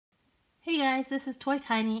Hey guys, this is Toy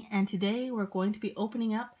Tiny, and today we're going to be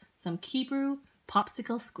opening up some Kiibru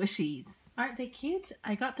Popsicle Squishies. Aren't they cute?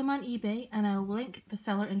 I got them on eBay, and I'll link the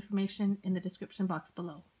seller information in the description box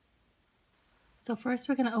below. So first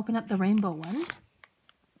we're going to open up the rainbow one.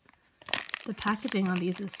 The packaging on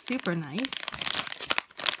these is super nice.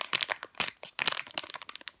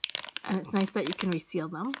 And it's nice that you can reseal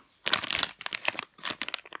them.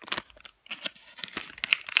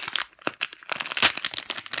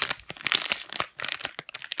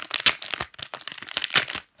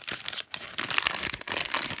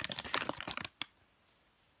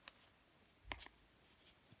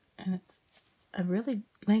 And it's a really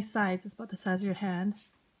nice size. It's about the size of your hand.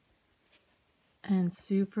 And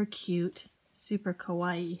super cute, super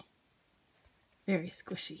kawaii, very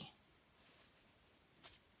squishy.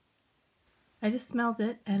 I just smelled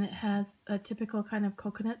it, and it has a typical kind of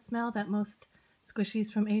coconut smell that most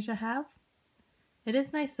squishies from Asia have. It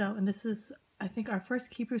is nice though, and this is, I think, our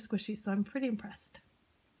first Kiibru squishy, so I'm pretty impressed.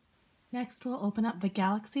 Next we'll open up the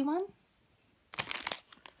Galaxy one.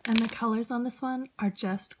 And the colors on this one are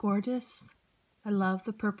just gorgeous. I love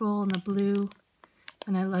the purple and the blue,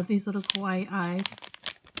 and I love these little kawaii eyes.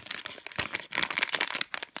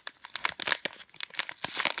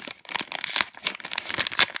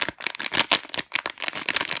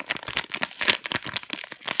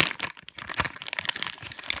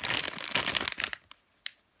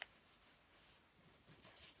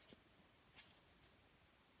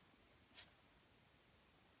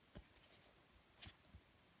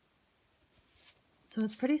 So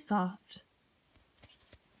it's pretty soft,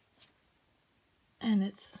 and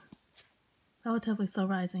it's relatively slow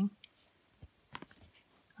rising.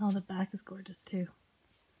 Oh, the back is gorgeous too.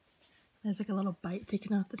 There's like a little bite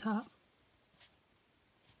taken off the top.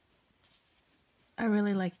 I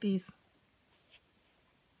really like these,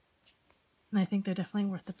 and I think they're definitely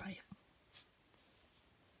worth the price.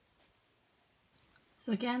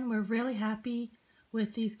 So again, we're really happy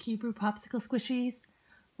with these Kiibru Popsicle Squishies.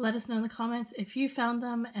 Let us know in the comments if you found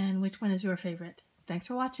them and which one is your favorite. Thanks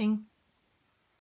for watching.